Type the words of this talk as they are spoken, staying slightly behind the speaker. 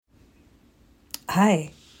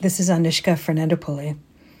Hi, this is Anushka Fernandopulle.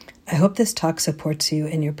 I hope this talk supports you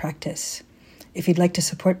in your practice. If you'd like to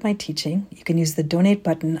support my teaching, you can use the donate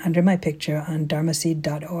button under my picture on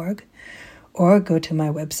dharmaseed.org or go to my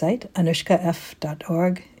website,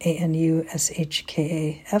 anushkaf.org,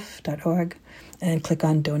 anushkaf.org, and click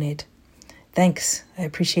on donate. Thanks. I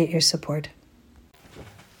appreciate your support.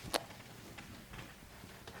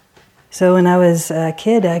 So when I was a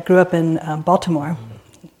kid, I grew up in Baltimore,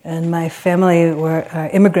 and my family were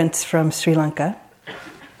immigrants from Sri Lanka.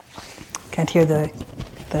 Can't hear the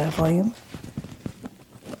volume.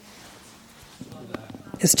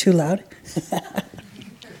 It's too loud.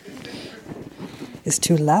 It's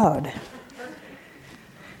too loud.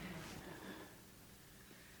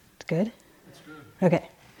 It's good? It's good. Okay.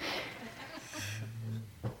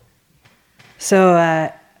 So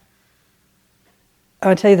I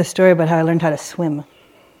want to tell you the story about how I learned how to swim.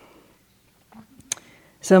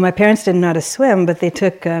 So my parents didn't know how to swim, but they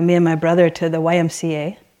took me and my brother to the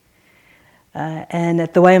YMCA. And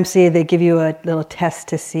at the YMCA, they give you a little test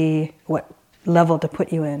to see what level to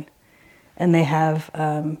put you in. And they have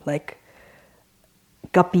like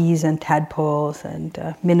guppies and tadpoles and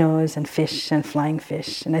minnows and fish and flying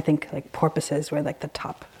fish. And I think like porpoises were like the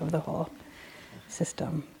top of the whole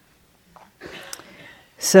system.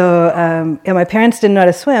 So my parents didn't know how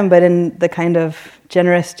to swim, but in the kind of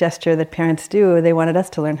generous gesture that parents do, they wanted us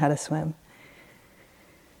to learn how to swim.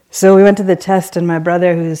 So we went to the test, and my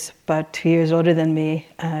brother, who's about 2 years older than me,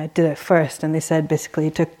 did it first. And they said basically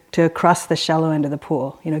to cross the shallow end of the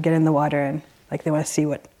pool, get in the water, and like they want to see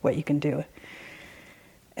what you can do.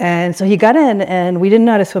 And so he got in, and we didn't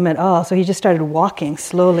know how to swim at all, so he just started walking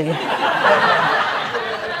slowly.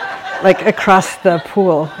 Like across the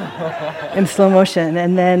pool in slow motion.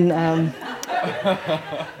 And then,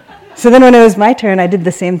 so then when it was my turn, I did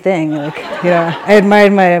the same thing. I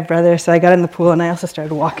admired my brother, so I got in the pool and I also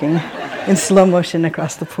started walking in slow motion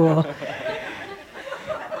across the pool.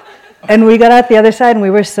 And we got out the other side and we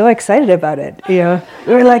were so excited about it, We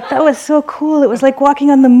were like, that was so cool. It was like walking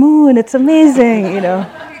on the moon. It's amazing,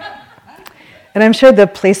 And I'm sure the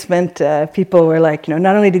placement people were like,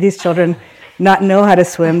 not only do these children not know how to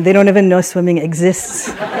swim, they don't even know swimming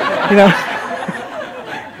exists,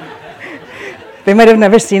 They might have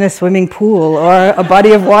never seen a swimming pool or a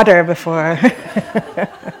body of water before.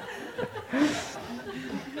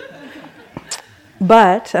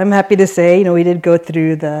 But I'm happy to say, we did go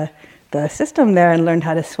through the system there and learned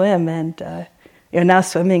how to swim. And now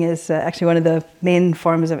swimming is actually one of the main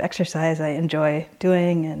forms of exercise I enjoy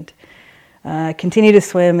doing, and continue to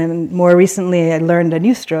swim. And more recently, I learned a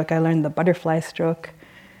new stroke. I learned the butterfly stroke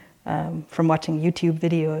from watching YouTube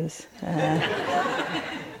videos.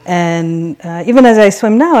 And even as I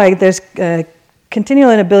swim now, there's a continual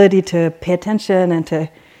ability to pay attention and to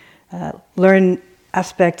learn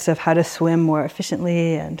aspects of how to swim more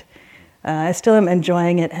efficiently, and I still am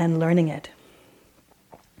enjoying it and learning it.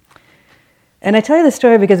 And I tell you the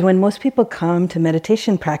story because when most people come to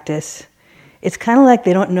meditation practice, it's kind of like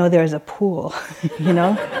they don't know there's a pool,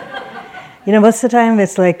 Most of the time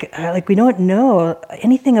it's like we don't know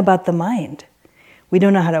anything about the mind. We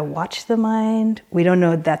don't know how to watch the mind. We don't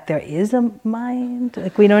know that there is a mind.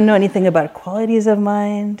 We don't know anything about qualities of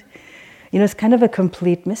mind. It's kind of a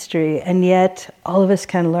complete mystery, and yet all of us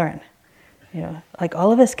can learn.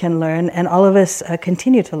 All of us can learn, and all of us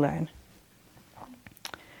continue to learn.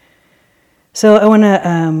 So I want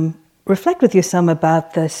to reflect with you some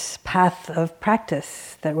about this path of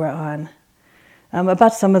practice that we're on,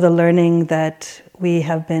 about some of the learning that we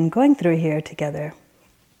have been going through here together,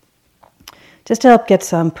 just to help get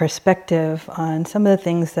some perspective on some of the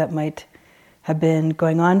things that might have been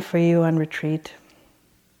going on for you on retreat.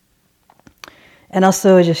 And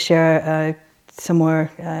also just share some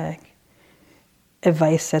more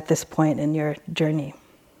advice at this point in your journey.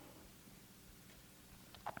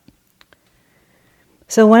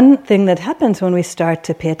 So one thing that happens when we start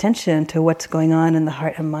to pay attention to what's going on in the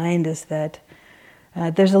heart and mind is that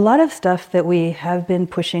there's a lot of stuff that we have been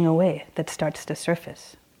pushing away that starts to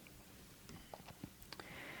surface.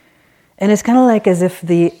 And it's kind of like as if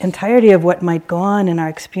the entirety of what might go on in our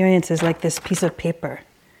experience is like this piece of paper.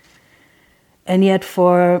 And yet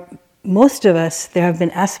for most of us, there have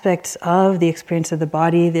been aspects of the experience of the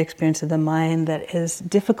body, the experience of the mind, that is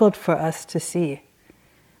difficult for us to see.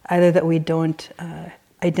 Either that we don't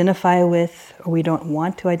identify with, or we don't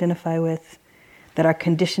want to identify with, that our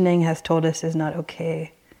conditioning has told us is not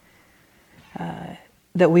okay,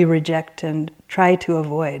 that we reject and try to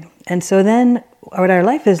avoid. And so then what our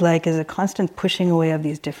life is like is a constant pushing away of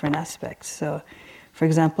these different aspects. So, for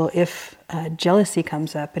example, if jealousy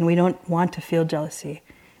comes up and we don't want to feel jealousy,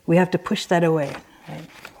 we have to push that away. Right?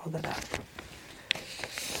 Hold that up.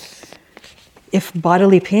 If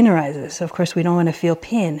bodily pain arises, of course we don't want to feel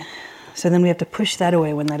pain. So then we have to push that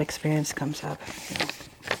away when that experience comes up.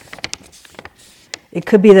 It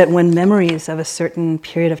could be that when memories of a certain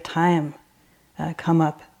period of time come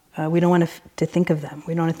up, we don't want to think of them.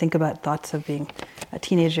 We don't want to think about thoughts of being a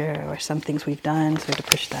teenager or some things we've done, so we have to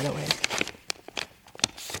push that away.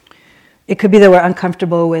 It could be that we're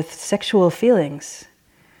uncomfortable with sexual feelings.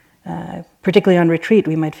 Particularly on retreat,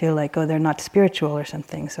 we might feel like, oh, they're not spiritual or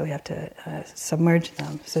something, so we have to submerge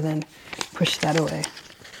them. So then push that away.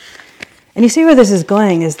 And you see where this is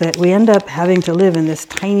going is that we end up having to live in this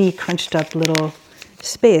tiny, crunched up little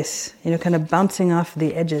space, kind of bouncing off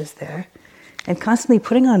the edges there, and constantly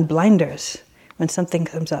putting on blinders when something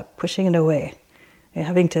comes up, pushing it away, and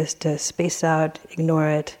having to space out, ignore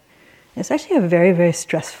it. And it's actually a very, very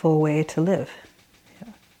stressful way to live.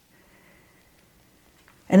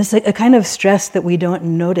 And it's like a kind of stress that we don't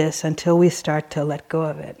notice until we start to let go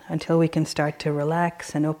of it, until we can start to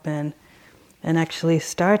relax and open and actually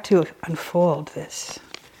start to unfold this,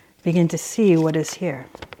 begin to see what is here.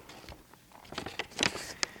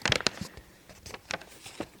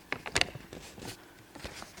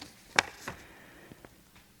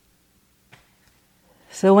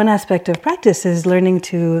 So one aspect of practice is learning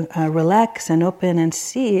to relax and open and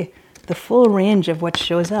see the full range of what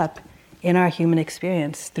shows up in our human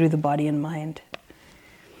experience through the body and mind.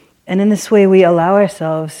 And in this way, we allow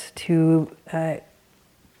ourselves to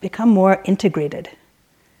become more integrated.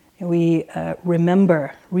 We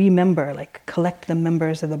remember, like collect the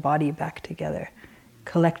members of the body back together,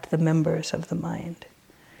 collect the members of the mind.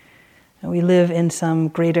 And we live in some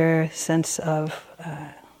greater sense of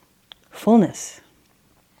fullness.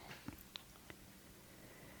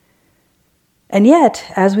 And yet,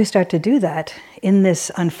 as we start to do that, in this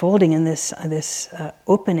unfolding, in this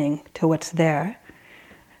opening to what's there,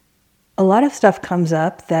 a lot of stuff comes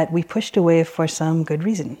up that we pushed away for some good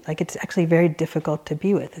reason. Like it's actually very difficult to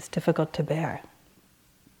be with. It's difficult to bear.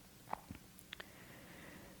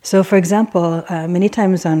 So, for example, many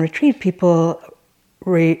times on retreat, people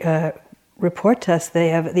report to us they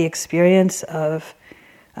have the experience of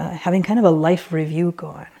having kind of a life review go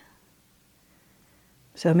on.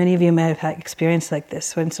 So many of you may have had experience like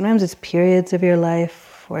this, when sometimes it's periods of your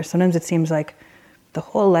life, or sometimes it seems like the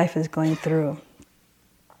whole life is going through.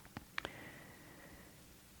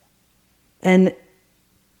 And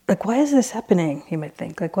like, why is this happening, you might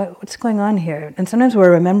think? Like, what's going on here? And sometimes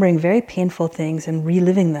we're remembering very painful things and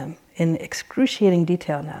reliving them in excruciating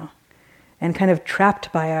detail now, and kind of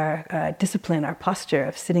trapped by our discipline, our posture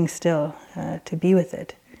of sitting still to be with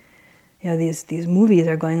it. These movies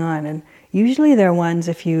are going on, and usually they're ones,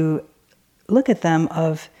 if you look at them,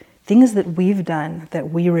 of things that we've done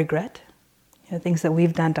that we regret, things that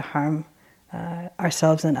we've done to harm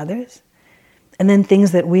ourselves and others, and then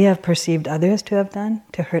things that we have perceived others to have done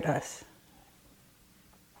to hurt us.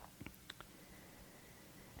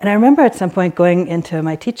 And I remember at some point going into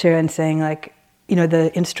my teacher and saying, like,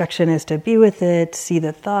 the instruction is to be with it, see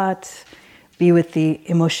the thoughts, be with the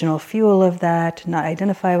emotional fuel of that, not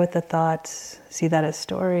identify with the thoughts, see that as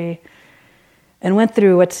story. And went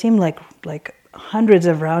through what seemed like hundreds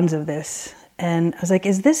of rounds of this. And I was like,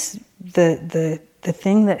 is this the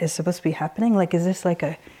thing that is supposed to be happening? Like, is this like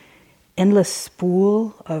a endless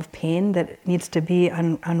spool of pain that needs to be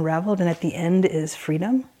unraveled, and at the end is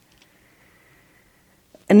freedom?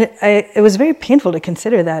 And it was very painful to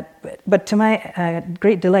consider that, but to my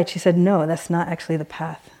great delight, she said, no, that's not actually the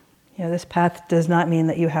path. This path does not mean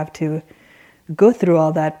that you have to go through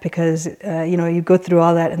all that, because you go through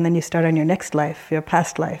all that and then you start on your next life, your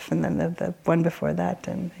past life, and then the one before that,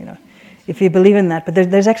 and if you believe in that, but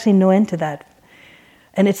there's actually no end to that.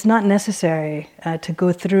 And it's not necessary to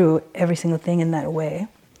go through every single thing in that way.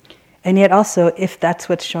 And yet also, if that's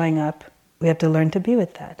what's showing up, we have to learn to be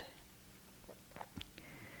with that.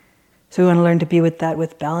 So we want to learn to be with that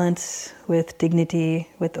with balance, with dignity,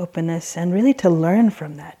 with openness, and really to learn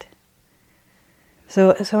from that.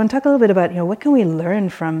 So I want to talk a little bit about, what can we learn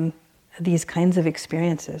from these kinds of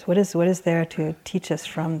experiences? What is there to teach us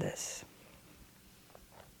from this?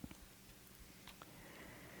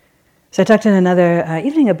 So I talked in another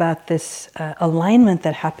evening about this alignment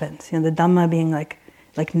that happens, the Dhamma being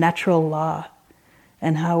like natural law,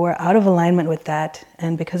 and how we're out of alignment with that,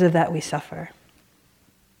 and because of that we suffer.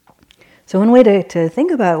 So one way to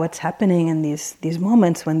think about what's happening in these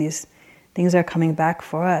moments when these things are coming back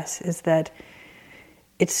for us is that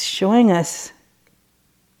it's showing us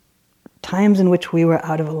times in which we were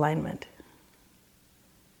out of alignment.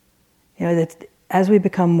 That as we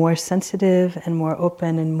become more sensitive and more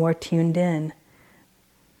open and more tuned in,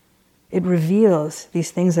 it reveals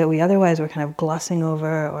these things that we otherwise were kind of glossing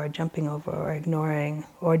over or jumping over or ignoring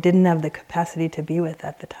or didn't have the capacity to be with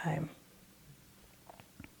at the time.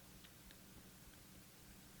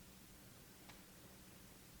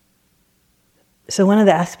 So one of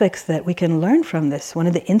the aspects that we can learn from this, one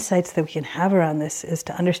of the insights that we can have around this, is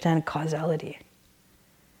to understand causality.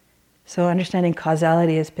 So understanding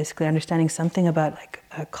causality is basically understanding something about like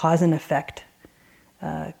a cause and effect.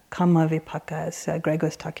 Kamma vipaka, as Greg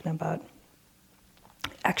was talking about.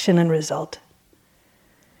 Action and result.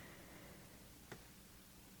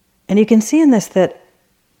 And you can see in this that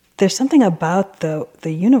there's something about the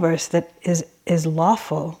universe that is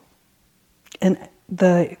lawful. And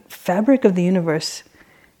the fabric of the universe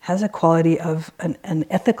has a quality of an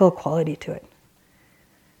ethical quality to it.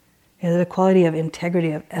 There's a quality of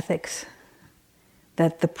integrity, of ethics,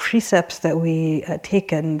 that the precepts that we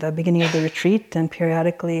take in the beginning of the retreat and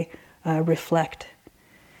periodically reflect.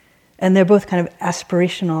 And they're both kind of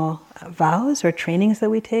aspirational vows or trainings that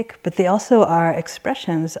we take, but they also are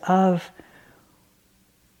expressions of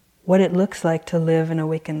what it looks like to live an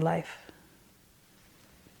awakened life.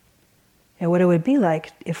 And what it would be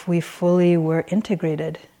like if we fully were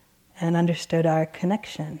integrated and understood our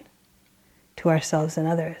connection to ourselves and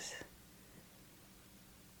others.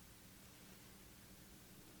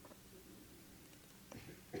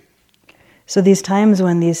 So these times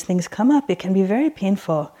when these things come up, it can be very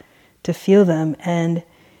painful to feel them, and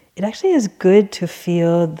it actually is good to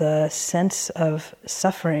feel the sense of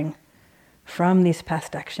suffering from these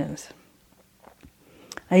past actions.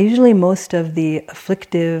 Usually most of the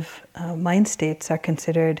afflictive mind states are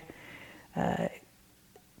considered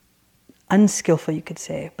unskillful, you could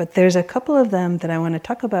say, but there's a couple of them that I want to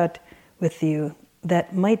talk about with you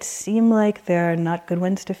that might seem like they're not good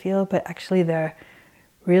ones to feel, but actually they're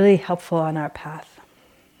really helpful on our path.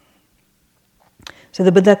 So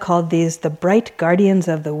the Buddha called these the bright guardians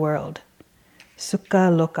of the world,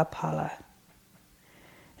 Sukha Lokapala.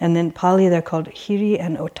 And in Pali they're called Hiri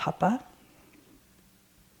and Otappa.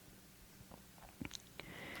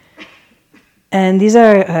 And these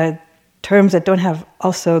are terms that don't have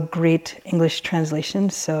also great English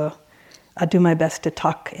translations, so I'll do my best to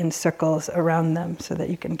talk in circles around them so that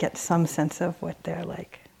you can get some sense of what they're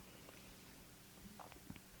like.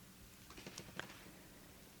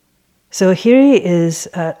 So Hiri is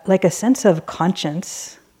like a sense of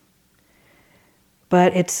conscience,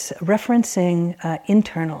 but it's referencing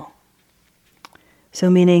internal. So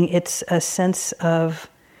meaning it's a sense of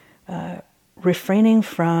refraining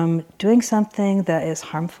from doing something that is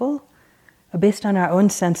harmful based on our own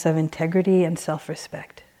sense of integrity and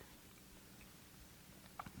self-respect.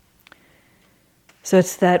 So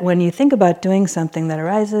it's that when you think about doing something that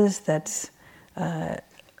arises that's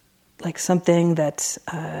like something that's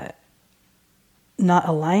not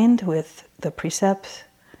aligned with the precepts,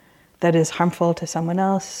 that is harmful to someone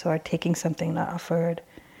else, or taking something not offered,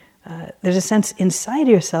 there's a sense inside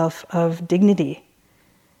yourself of dignity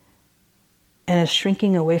and a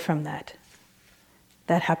shrinking away from that.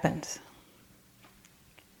 That happens.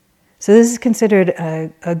 So this is considered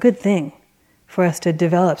a good thing for us to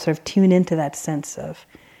develop, sort of tune into that sense of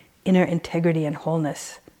inner integrity and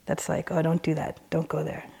wholeness. That's like, oh, don't do that, don't go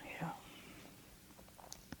there.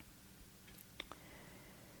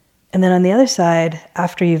 And then on the other side,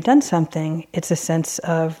 after you've done something, it's a sense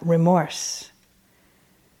of remorse.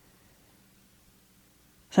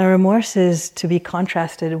 So remorse is to be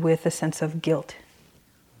contrasted with a sense of guilt.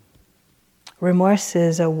 Remorse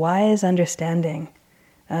is a wise understanding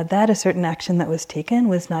that a certain action that was taken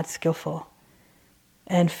was not skillful,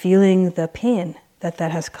 and feeling the pain that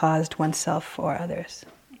has caused oneself or others.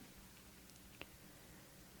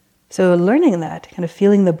 So learning that, kind of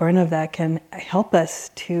feeling the burn of that, can help us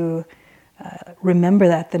to remember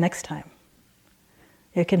that the next time.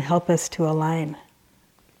 It can help us to align.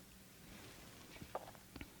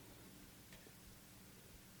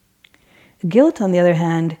 Guilt, on the other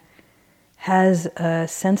hand, has a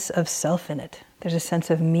sense of self in it. There's a sense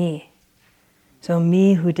of me. So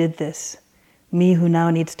me who did this, me who now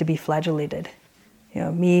needs to be flagellated,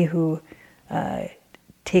 me who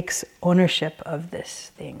takes ownership of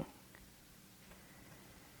this thing.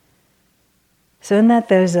 So in that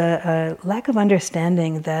there's a lack of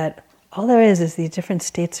understanding that all there is these different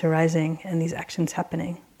states arising and these actions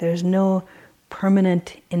happening. There's no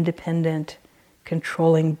permanent, independent,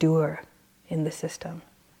 controlling doer in the system.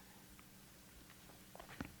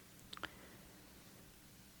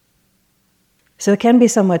 So it can be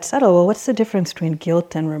somewhat subtle. Well, what's the difference between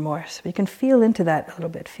guilt and remorse? We can feel into that a little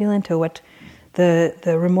bit, feel into what the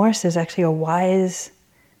remorse is actually a wise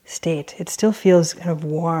state. It still feels kind of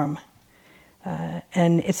warm.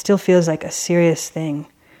 And it still feels like a serious thing,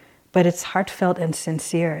 but it's heartfelt and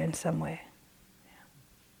sincere in some way.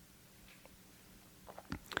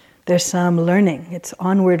 There's some learning, it's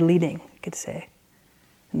onward leading, you could say,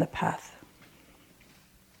 in the path.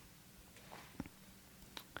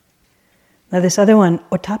 Now this other one,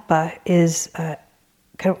 Otappa, is kind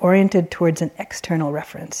of oriented towards an external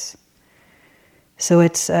reference. So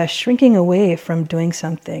it's shrinking away from doing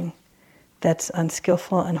something that's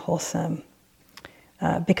unskillful, unwholesome,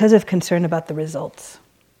 because of concern about the results.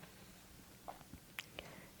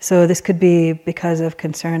 So this could be because of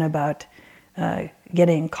concern about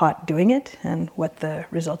getting caught doing it and what the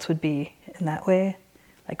results would be in that way,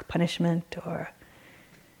 like punishment, or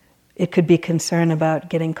it could be concern about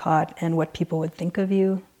getting caught and what people would think of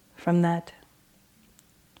you from that.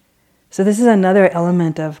 So this is another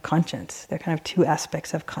element of conscience. There are kind of two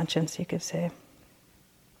aspects of conscience, you could say.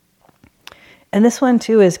 And this one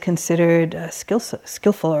too is considered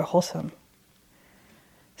skillful or wholesome.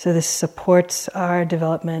 So this supports our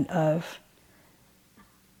development of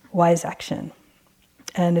wise action.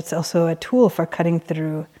 And it's also a tool for cutting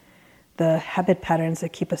through the habit patterns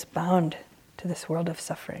that keep us bound to this world of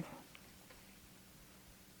suffering.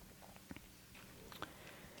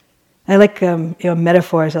 I like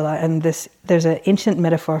metaphors a lot, and there's an ancient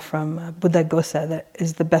metaphor from Buddhaghosa that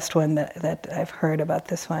is the best one that I've heard about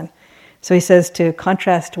this one. So he says to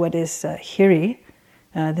contrast what is Hiri,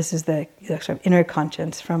 this is the sort of inner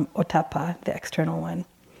conscience, from Otappa, the external one.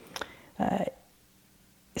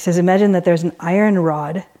 He says, imagine that there's an iron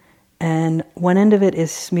rod and one end of it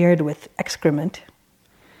is smeared with excrement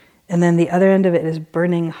and then the other end of it is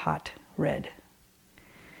burning hot red.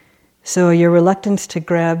 So your reluctance to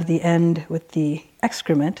grab the end with the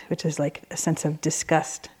excrement, which is like a sense of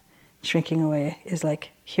disgust, shrinking away, is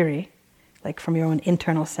like Hiri, like from your own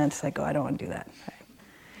internal sense, like, oh, I don't want to do that. Right?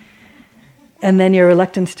 And then your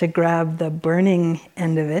reluctance to grab the burning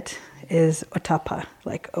end of it is Otappa,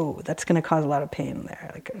 like, oh, that's going to cause a lot of pain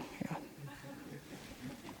there. Like,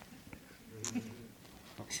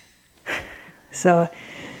 So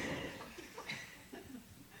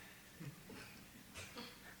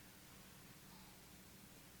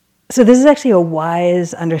this is actually a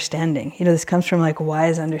wise understanding. This comes from like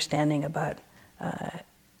wise understanding about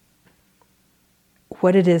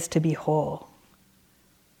what it is to be whole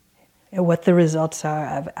and what the results are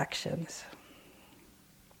of actions.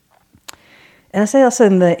 And I'll say also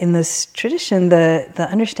in this tradition, the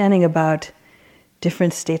understanding about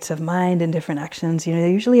different states of mind and different actions,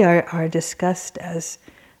 they usually are discussed as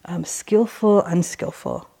skillful,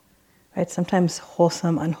 unskillful, right? Sometimes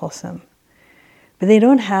wholesome, unwholesome. But they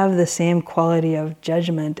don't have the same quality of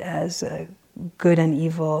judgment as good and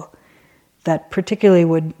evil that particularly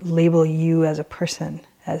would label you as a person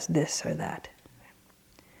as this or that.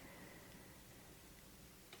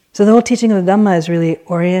 So the whole teaching of the Dhamma is really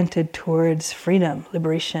oriented towards freedom,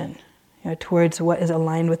 liberation, towards what is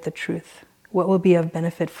aligned with the truth, what will be of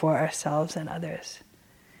benefit for ourselves and others.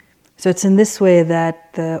 So it's in this way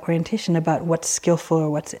that the orientation about what's skillful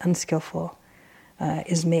or what's unskillful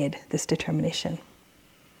is made, this determination.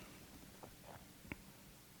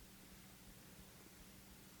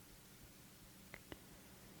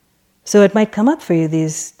 So it might come up for you,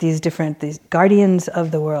 these guardians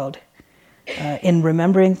of the world, in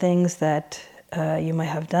remembering things that you might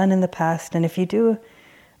have done in the past. And if you do,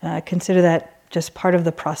 consider that just part of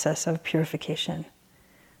the process of purification.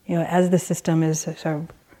 As the system is sort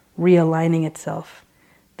of realigning itself,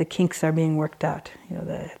 the kinks are being worked out.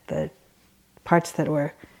 The parts that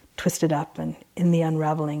were twisted up, and in the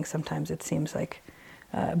unraveling, sometimes it seems like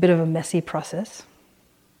a bit of a messy process.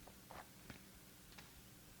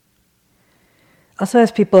 Also,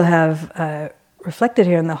 as people have reflected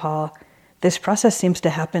here in the hall, this process seems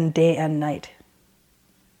to happen day and night.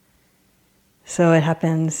 So it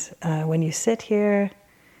happens when you sit here,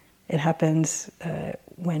 it happens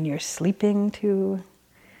when you're sleeping too.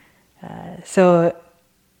 So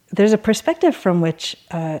there's a perspective from which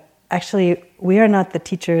actually we are not the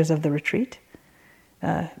teachers of the retreat.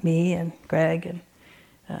 Me and Greg and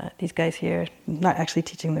these guys here, not actually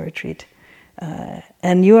teaching the retreat.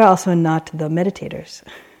 And you are also not the meditators.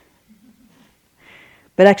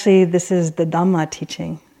 But actually, this is the Dhamma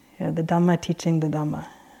teaching, the Dhamma teaching the Dhamma.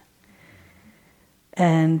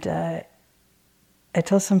 And I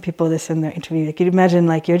told some people this in their interview. You could imagine,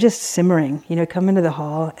 like, you're just simmering. Come into the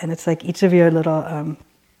hall, and it's like each of your little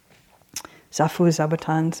zafu,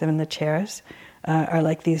 zabatans in the chairs are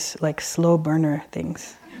like these like slow burner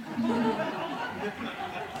things.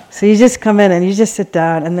 So you just come in and you just sit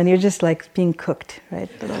down, and then you're just like being cooked, right,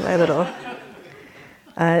 little by little.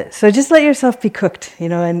 So just let yourself be cooked,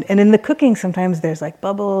 and in the cooking sometimes there's like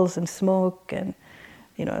bubbles and smoke and,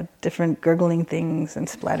 different gurgling things and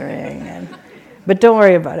splattering. But don't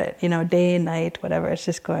worry about it, day, night, whatever, it's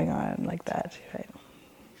just going on like that, right?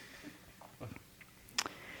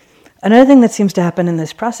 Another thing that seems to happen in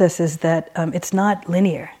this process is that it's not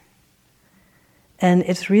linear. And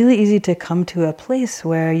it's really easy to come to a place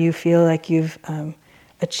where you feel like you've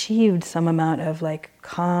achieved some amount of like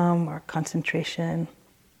calm or concentration.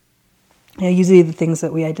 Usually the things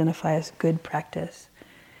that we identify as good practice.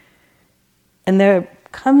 And there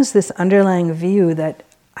comes this underlying view that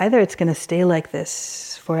either it's going to stay like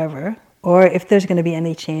this forever, or if there's going to be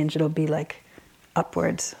any change, it'll be like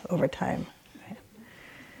upwards over time. Right?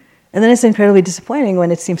 And then it's incredibly disappointing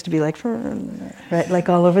when it seems to be like, right, like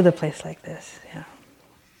all over the place like this. Yeah.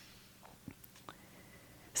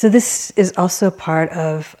 So this is also part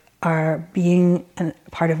of our being a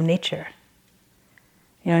part of nature.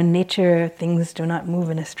 In nature, things do not move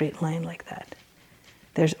in a straight line like that.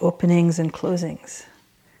 There's openings and closings.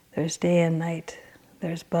 There's day and night.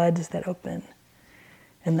 There's buds that open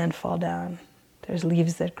and then fall down. There's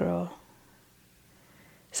leaves that grow.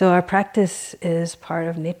 So our practice is part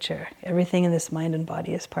of nature. Everything in this mind and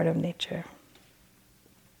body is part of nature.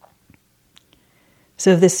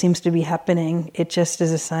 So if this seems to be happening, it just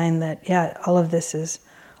is a sign that, all of this is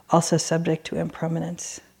also subject to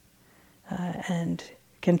impermanence, and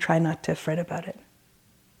can try not to fret about it.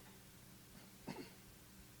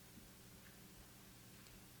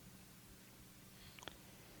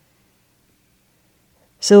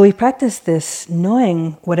 So we practice this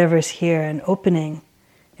knowing whatever's here and opening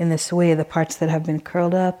in this way the parts that have been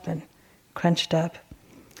curled up and crunched up.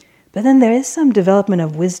 But then there is some development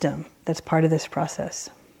of wisdom that's part of this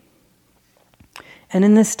process. And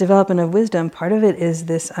in this development of wisdom, part of it is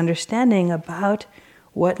this understanding about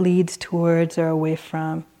what leads towards or away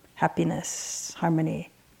from happiness, harmony,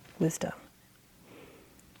 wisdom.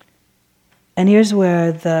 And here's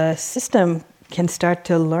where the system can start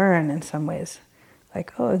to learn in some ways.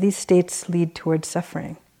 Like, these states lead towards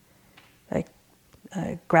suffering. Like,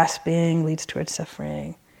 grasping leads towards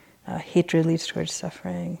suffering. Hatred leads towards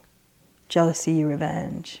suffering. Jealousy,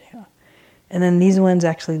 revenge. And then these ones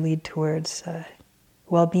actually lead towards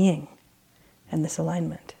well-being and this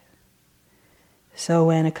alignment. So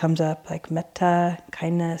when it comes up like metta,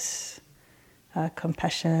 kindness,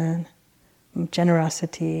 compassion,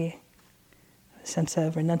 generosity, sense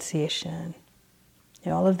of renunciation,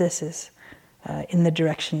 all of this is in the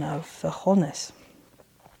direction of the wholeness.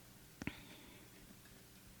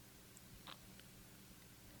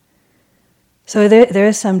 So there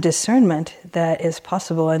is some discernment that is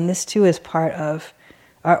possible, and this too is part of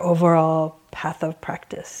our overall path of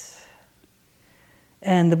practice.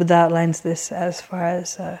 And the Buddha outlines this as far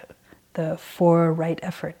as the 4 right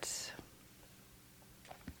efforts.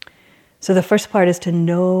 So the first part is to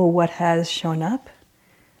know what has shown up,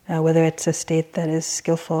 whether it's a state that is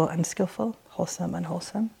skillful, unskillful, wholesome,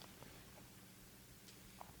 unwholesome.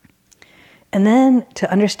 And then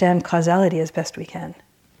to understand causality as best we can.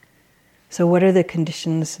 So what are the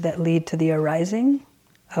conditions that lead to the arising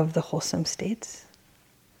of the wholesome states?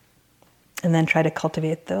 And then try to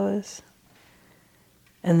cultivate those.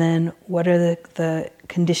 And then what are the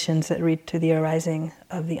conditions that lead to the arising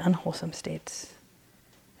of the unwholesome states?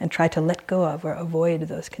 And try to let go of or avoid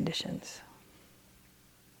those conditions.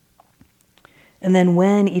 And then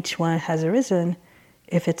when each one has arisen,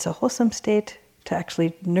 if it's a wholesome state, to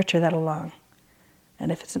actually nurture that along.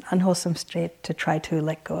 And if it's an unwholesome state, to try to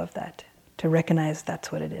let go of that, to recognize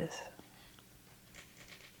that's what it is.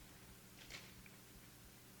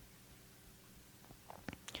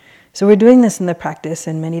 So we're doing this in the practice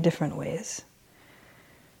in many different ways.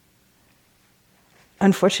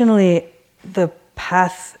 Unfortunately, the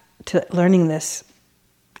path to learning this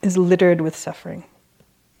is littered with suffering,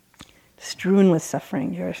 strewn with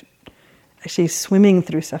suffering. You're actually swimming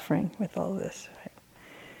through suffering with all of this. Right?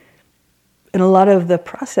 And a lot of the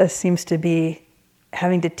process seems to be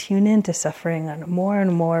having to tune into suffering on a more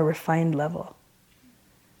and more refined level.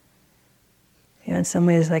 In some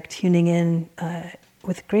ways, like tuning in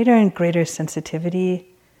with greater and greater sensitivity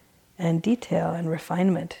and detail and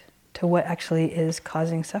refinement to what actually is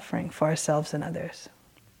causing suffering for ourselves and others.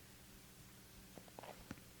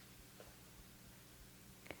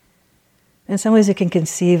 In some ways, you can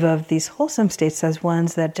conceive of these wholesome states as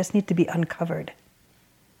ones that just need to be uncovered.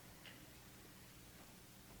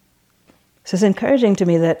 So it's encouraging to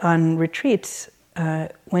me that on retreats,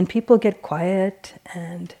 when people get quiet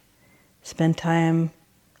and spend time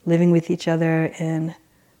living with each other in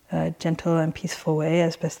a gentle and peaceful way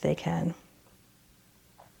as best they can,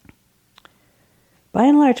 by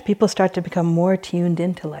and large, people start to become more tuned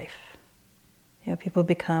into life. People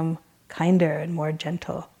become kinder and more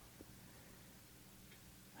gentle.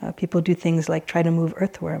 People do things like try to move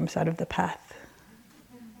earthworms out of the path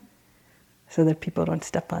so that people don't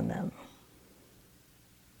step on them.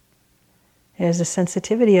 There's a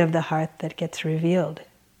sensitivity of the heart that gets revealed,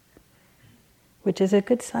 which is a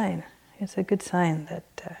good sign. It's a good sign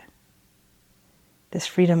that this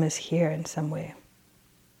freedom is here in some way.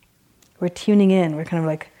 We're tuning in. We're kind of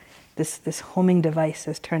like this homing device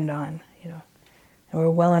is turned on, and we're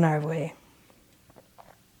well on our way.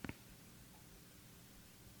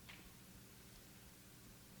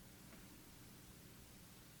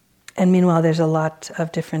 And meanwhile, there's a lot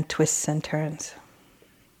of different twists and turns.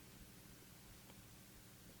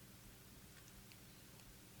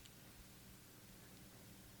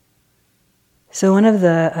 So one of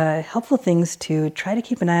the helpful things to try to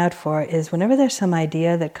keep an eye out for is whenever there's some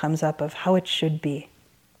idea that comes up of how it should be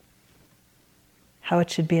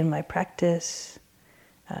in my practice,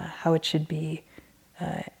 how it should be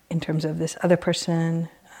in terms of this other person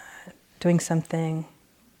doing something.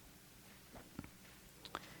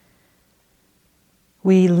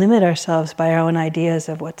 We limit ourselves by our own ideas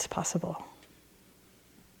of what's possible.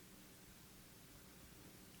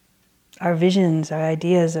 Our visions, our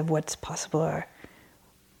ideas of what's possible are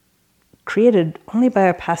created only by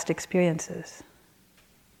our past experiences.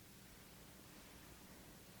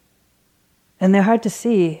 And they're hard to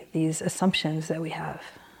see, these assumptions that we have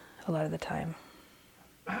a lot of the time.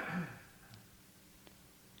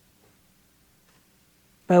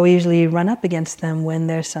 But we usually run up against them when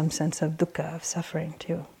there's some sense of dukkha, of suffering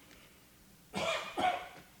too.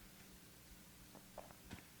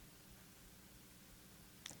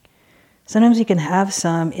 Sometimes you can have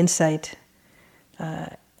some insight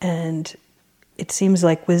and it seems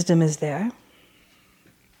like wisdom is there.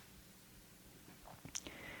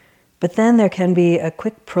 But then there can be a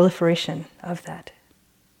quick proliferation of that.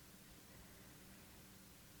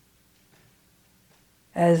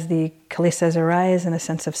 As the kilesas arise and a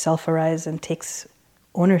sense of self arise and takes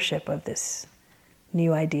ownership of this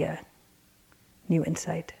new idea, new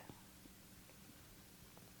insight.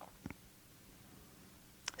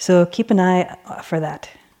 So keep an eye for that.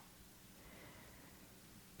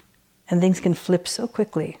 And things can flip so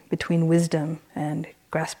quickly between wisdom and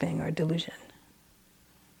grasping or delusion.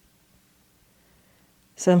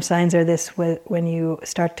 Some signs are this when you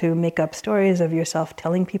start to make up stories of yourself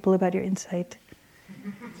telling people about your insight,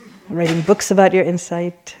 writing books about your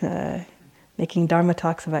insight, making Dharma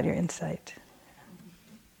talks about your insight.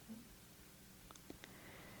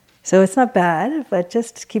 So it's not bad, but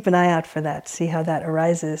just keep an eye out for that. See how that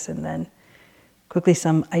arises, and then quickly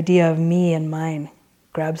some idea of me and mine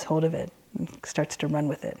grabs hold of it and starts to run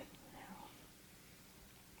with it.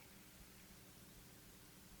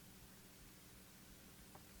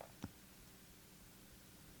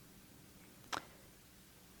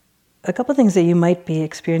 A couple things that you might be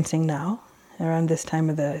experiencing now around this time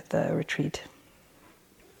of the retreat.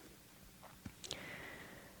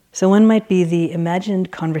 So one might be the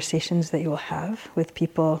imagined conversations that you will have with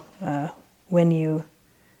people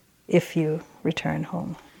if you return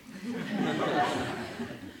home.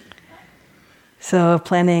 So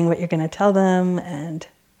planning what you're going to tell them and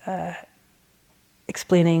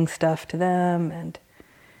explaining stuff to them, and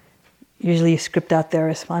usually you script out their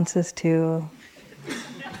responses too.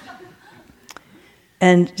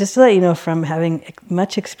 And just to let you know, from having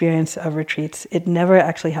much experience of retreats, it never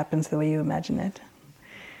actually happens the way you imagine it.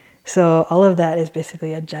 So all of that is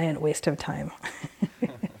basically a giant waste of time.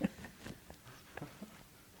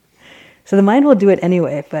 So the mind will do it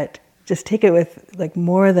anyway, but just take it with like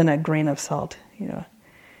more than a grain of salt,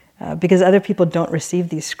 because other people don't receive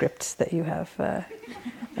these scripts that you have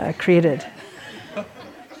created.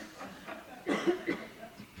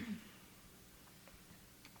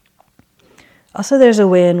 Also, there's a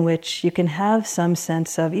way in which you can have some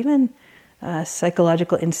sense of even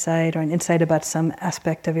psychological insight or an insight about some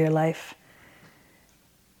aspect of your life.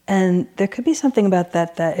 And there could be something about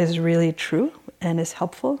that is really true and is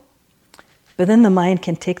helpful. But then the mind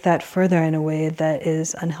can take that further in a way that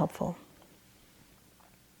is unhelpful.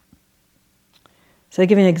 So I'll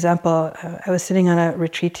give you an example. I was sitting on a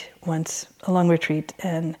retreat once, a long retreat,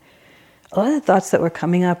 and a lot of the thoughts that were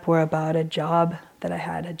coming up were about a job that I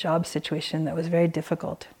had, a job situation that was very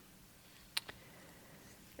difficult.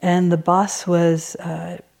 And the boss was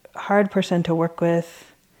a hard person to work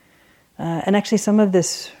with. And actually some of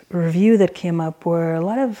this review that came up were a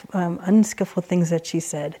lot of unskillful things that she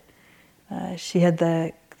said. She had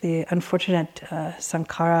the unfortunate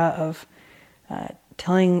sankhara of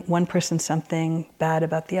telling one person something bad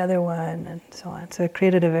about the other one, and so on. So it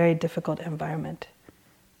created a very difficult environment.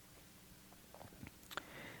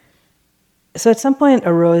 So at some point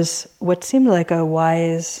arose what seemed like a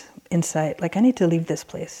wise insight, like I need to leave this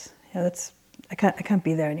place. I can't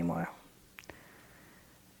be there anymore.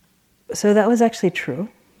 So that was actually true.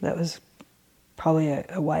 That was probably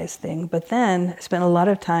a wise thing. But then I spent a lot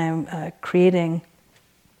of time creating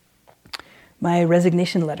my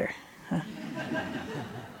resignation letter.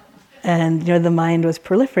 And the mind was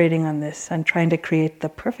proliferating on this and trying to create the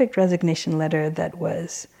perfect resignation letter that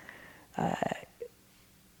was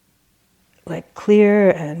like clear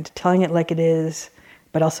and telling it like it is,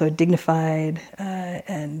 but also dignified,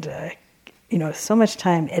 and so much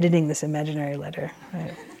time editing this imaginary letter.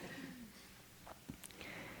 Right?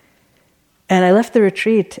 And I left the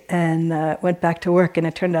retreat and went back to work, and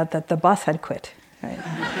it turned out that the boss had quit. Right?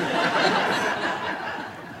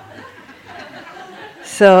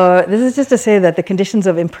 So this is just to say that the conditions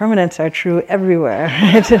of impermanence are true everywhere,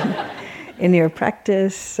 right? In your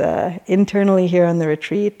practice, internally here on the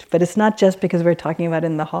retreat, but it's not just because we're talking about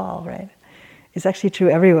in the hall, right? It's actually true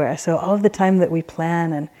everywhere. So all of the time that we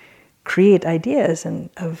plan and create ideas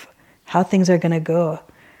and of how things are going to go,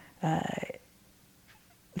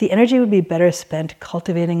 the energy would be better spent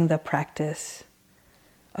cultivating the practice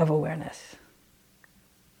of awareness.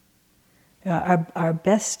 Our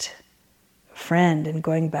best friend in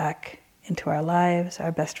going back into our lives,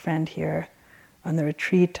 our best friend here on the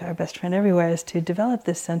retreat, our best friend everywhere, is to develop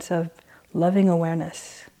this sense of loving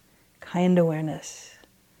awareness, kind awareness.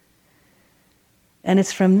 And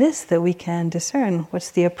it's from this that we can discern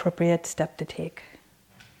what's the appropriate step to take.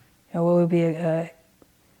 What would be an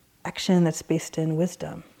action that's based in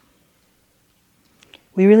wisdom.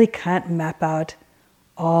 We really can't map out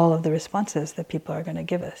all of the responses that people are going to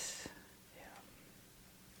give us.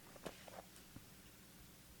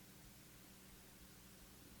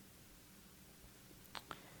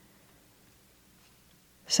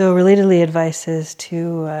 So relatedly, advice is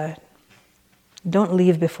to don't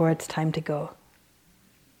leave before it's time to go.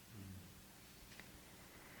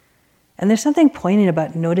 And there's something poignant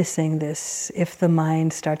about noticing this if the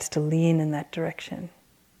mind starts to lean in that direction.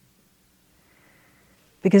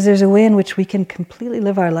 Because there's a way in which we can completely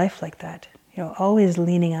live our life like that, always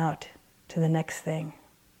leaning out to the next thing.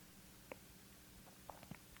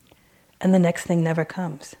 And the next thing never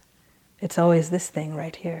comes. It's always this thing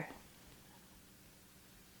right here.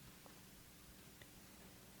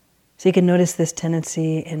 So you can notice this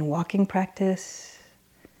tendency in walking practice,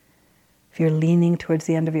 if you're leaning towards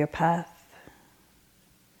the end of your path,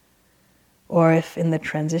 or if in the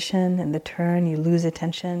transition, in the turn, you lose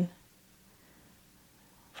attention.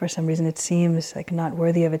 For some reason it seems like not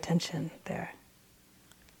worthy of attention there.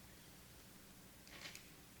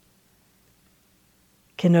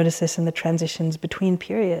 You can notice this in the transitions between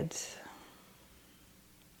periods.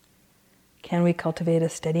 Can we cultivate a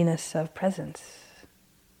steadiness of presence?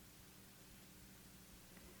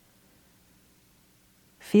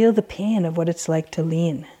 Feel the pain of what it's like to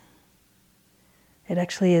lean. It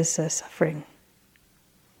actually is suffering.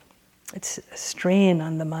 It's a strain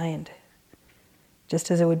on the mind, just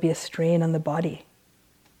as it would be a strain on the body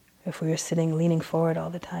if we were sitting leaning forward all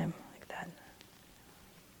the time like that.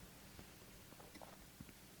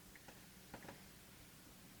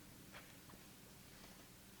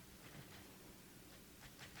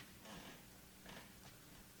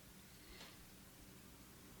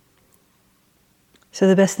 So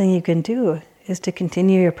the best thing you can do is to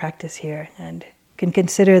continue your practice here, and you can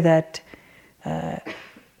consider that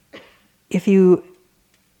if you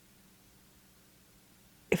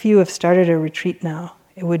have started a retreat now,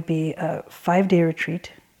 it would be a 5-day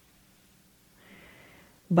retreat.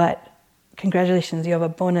 But congratulations, you have a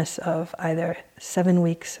bonus of either 7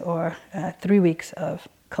 weeks or 3 weeks of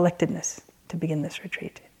collectedness to begin this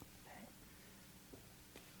retreat.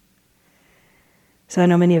 So I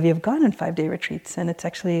know many of you have gone on 5-day retreats, and it's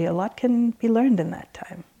actually, a lot can be learned in that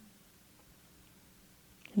time.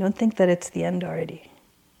 Don't think that it's the end already.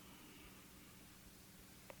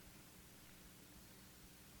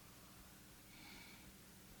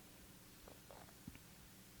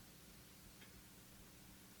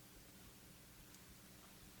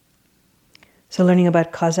 So learning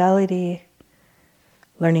about causality,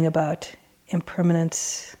 learning about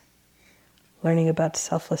impermanence, learning about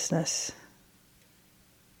selflessness,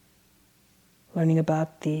 learning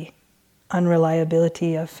about the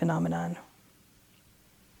unreliability of phenomenon.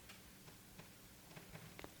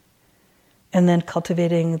 And then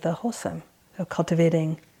cultivating the wholesome, so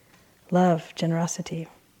cultivating love, generosity,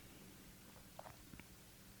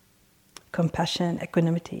 compassion,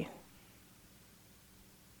 equanimity.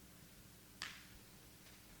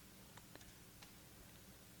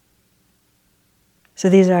 So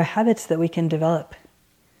these are habits that we can develop.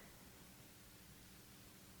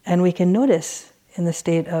 And we can notice in the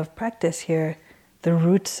state of practice here the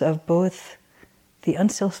roots of both the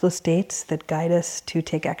unskillful states that guide us to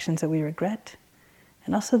take actions that we regret,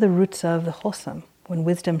 and also the roots of the wholesome, when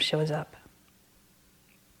wisdom shows up.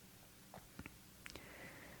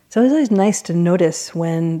 So it's always nice to notice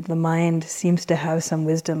when the mind seems to have some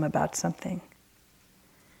wisdom about something.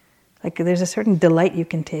 Like there's a certain delight you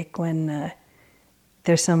can take when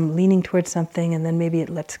there's some leaning towards something and then maybe it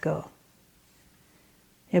lets go.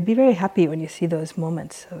 You'll be very happy when you see those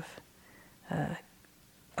moments of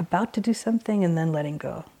about to do something and then letting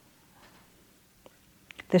go.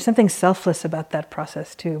 There's something selfless about that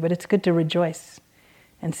process too, but it's good to rejoice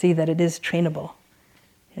and see that it is trainable.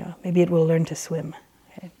 Maybe it will learn to swim.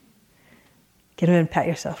 Right? Get in and pat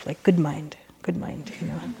yourself like, good mind.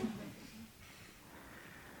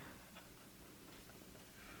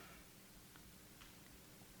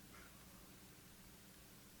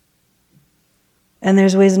 And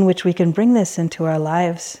there's ways in which we can bring this into our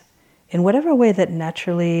lives in whatever way that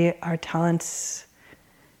naturally our talents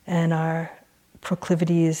and our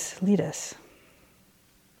proclivities lead us.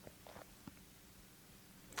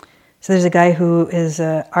 So there's a guy who is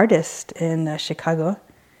an artist in Chicago,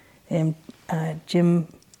 named Jim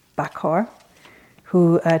Bacor,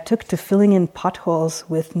 who took to filling in potholes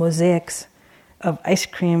with mosaics of ice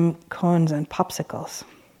cream cones and popsicles.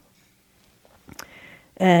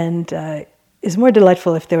 And it's more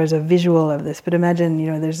delightful if there was a visual of this, but imagine,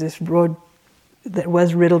 there's this road that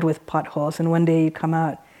was riddled with potholes, and one day you come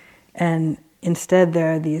out, and instead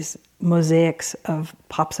there are these mosaics of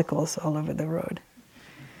popsicles all over the road.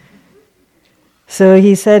 So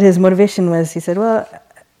he said his motivation was,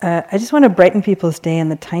 I just want to brighten people's day in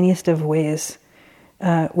the tiniest of ways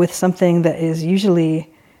with something that is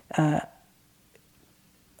usually a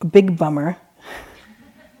big bummer,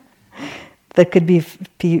 that could be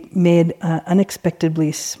made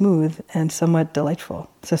unexpectedly smooth and somewhat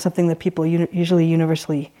delightful. So something that people usually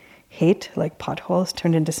universally hate, like potholes,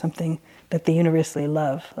 turned into something that they universally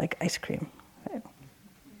love, like ice cream. Right?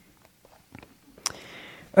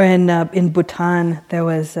 Or in Bhutan, there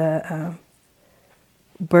was a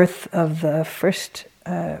birth of the first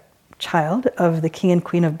child of the king and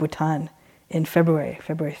queen of Bhutan in February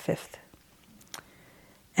 5th.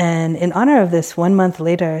 And in honor of this, 1 month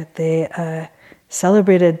later, they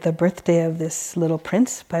celebrated the birthday of this little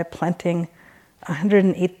prince by planting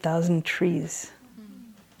 108,000 trees.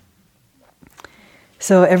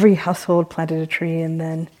 So every household planted a tree, and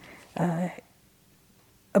then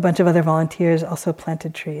a bunch of other volunteers also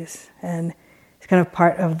planted trees. And it's kind of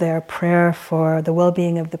part of their prayer for the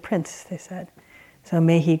well-being of the prince, they said. So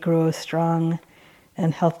may he grow strong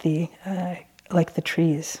and healthy like the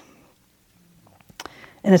trees.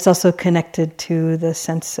 And it's also connected to the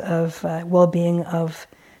sense of well-being of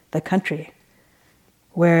the country,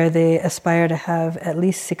 where they aspire to have at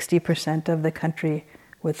least 60% of the country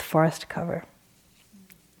with forest cover.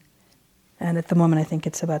 And at the moment, I think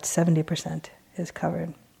it's about 70% is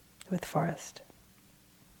covered with forest.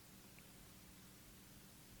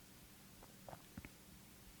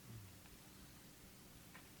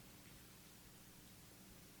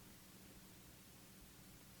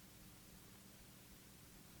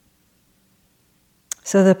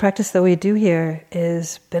 So the practice that we do here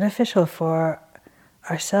is beneficial for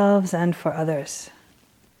ourselves and for others.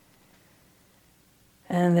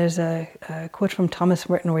 And there's a quote from Thomas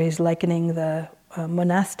Merton where he's likening the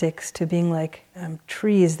monastics to being like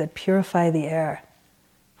trees that purify the air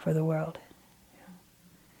for the world.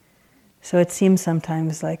 So it seems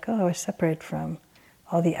sometimes like, we're separate from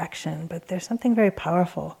all the action, but there's something very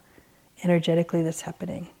powerful energetically that's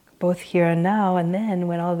happening, both here and now, and then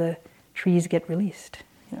when all the trees get released.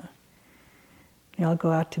 You all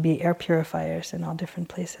go out to be air purifiers in all different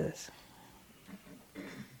places.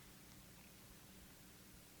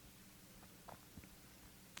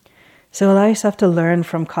 So allow yourself to learn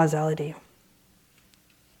from causality.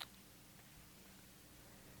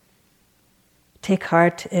 Take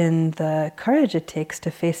heart in the courage it takes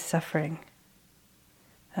to face suffering,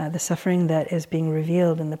 the suffering that is being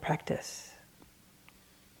revealed in the practice.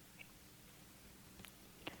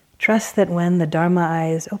 Trust that when the Dharma eye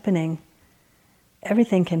is opening,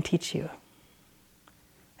 everything can teach you.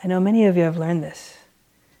 I know many of you have learned this.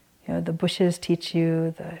 The bushes teach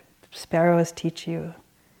you, the sparrows teach you,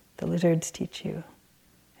 the lizards teach you.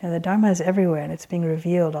 The Dharma is everywhere and it's being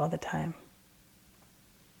revealed all the time.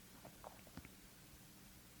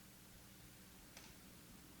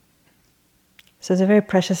 So it's a very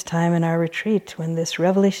precious time in our retreat when this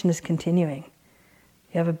revelation is continuing.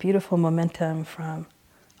 You have a beautiful momentum from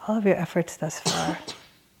all of your efforts thus far.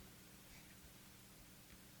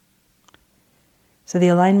 So the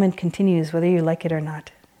alignment continues whether you like it or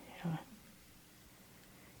not.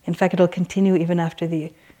 In fact, it'll continue even after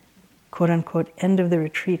the quote-unquote end of the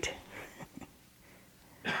retreat.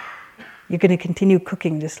 You're going to continue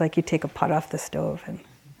cooking just like you take a pot off the stove and it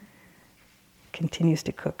continues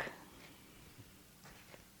to cook.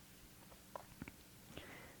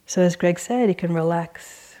 So as Greg said, you can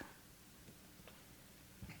relax.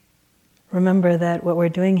 Remember that what we're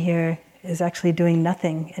doing here is actually doing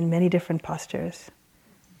nothing in many different postures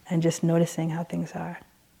and just noticing how things are.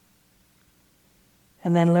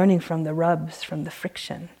 And then learning from the rubs, from the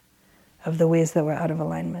friction of the ways that we're out of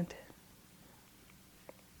alignment.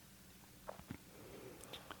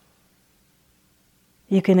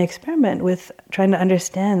 You can experiment with trying to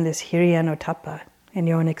understand this Hiri and Otappa in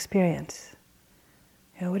your own experience.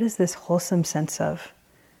 What is this wholesome sense of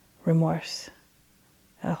remorse,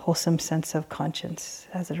 a wholesome sense of conscience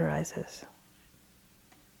as it arises?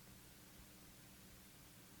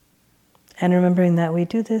 And remembering that we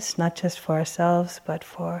do this not just for ourselves, but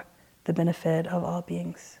for the benefit of all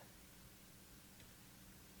beings.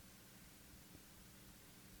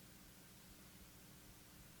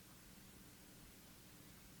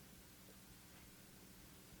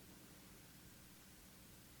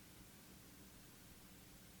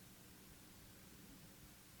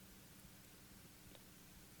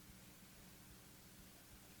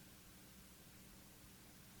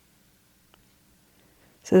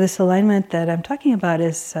 So this alignment that I'm talking about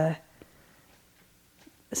is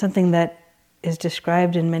something that is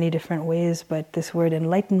described in many different ways, but this word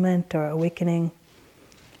enlightenment or awakening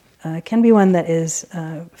can be one that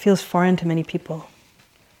feels foreign to many people.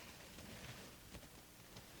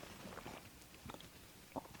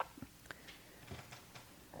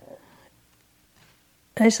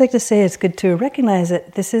 I just like to say it's good to recognize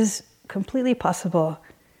that this is completely possible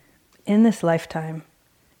in this lifetime.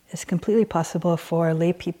 It's completely possible for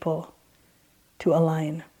lay people to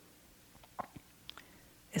align.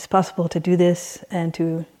 It's possible to do this and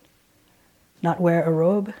to not wear a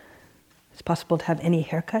robe. It's possible to have any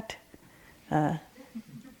haircut and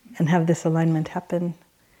have this alignment happen.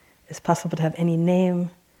 It's possible to have any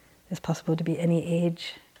name. It's possible to be any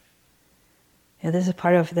age. This is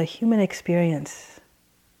part of the human experience.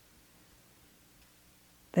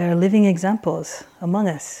 There are living examples among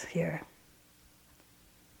us here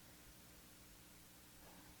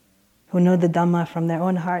who know the Dhamma from their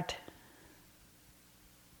own heart.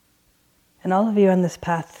 And all of you on this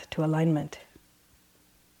path to alignment.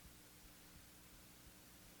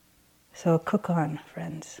 So cook on,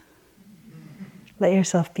 friends. Let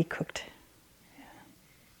yourself be cooked.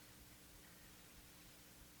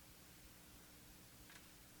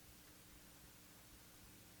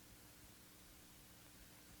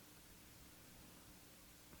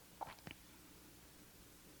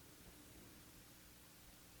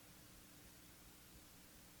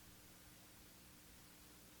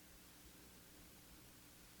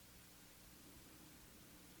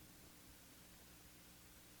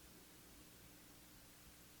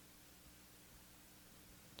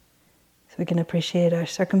 So we can appreciate our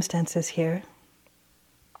circumstances here.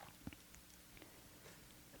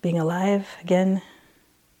 Being alive again.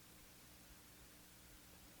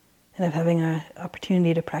 And of having an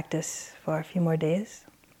opportunity to practice for a few more days.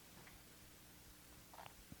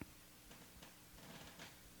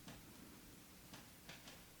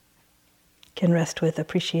 Can rest with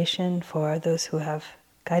appreciation for those who have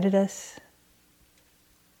guided us.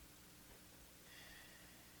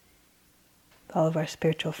 All of our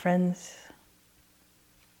spiritual friends.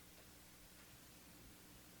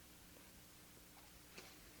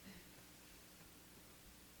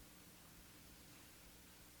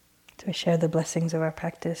 To share the blessings of our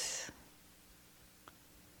practice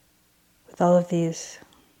with all of these,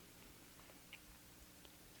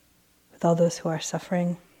 with all those who are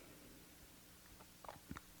suffering,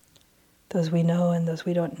 those we know and those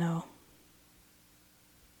we don't know.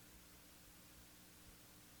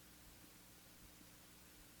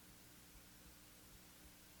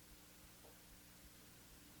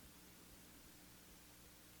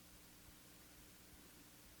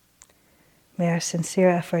 May our sincere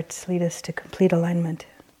efforts lead us to complete alignment,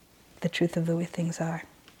 the truth of the way things are.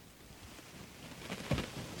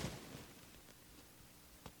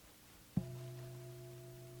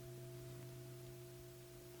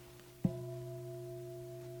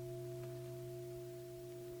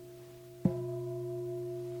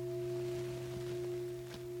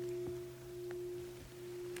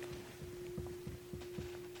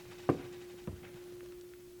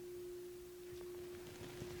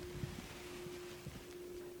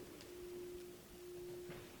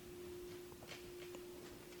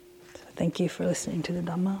 Thank you for listening to the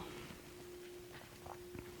Dhamma.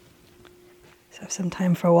 So have some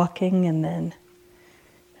time for walking, and then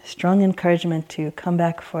strong encouragement to come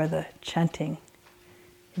back for the chanting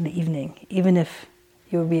in the evening. Even if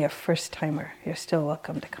you will be a first timer, you're still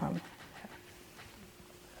welcome to come.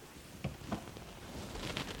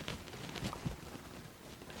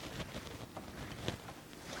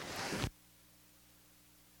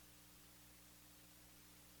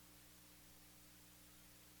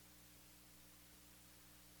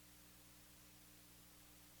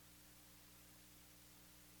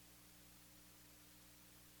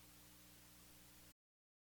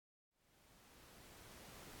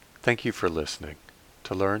 Thank you for listening.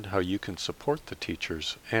 To learn how you can support the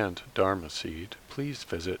teachers and Dharma Seed, please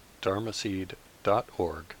visit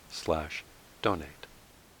dharmaseed.org/donate.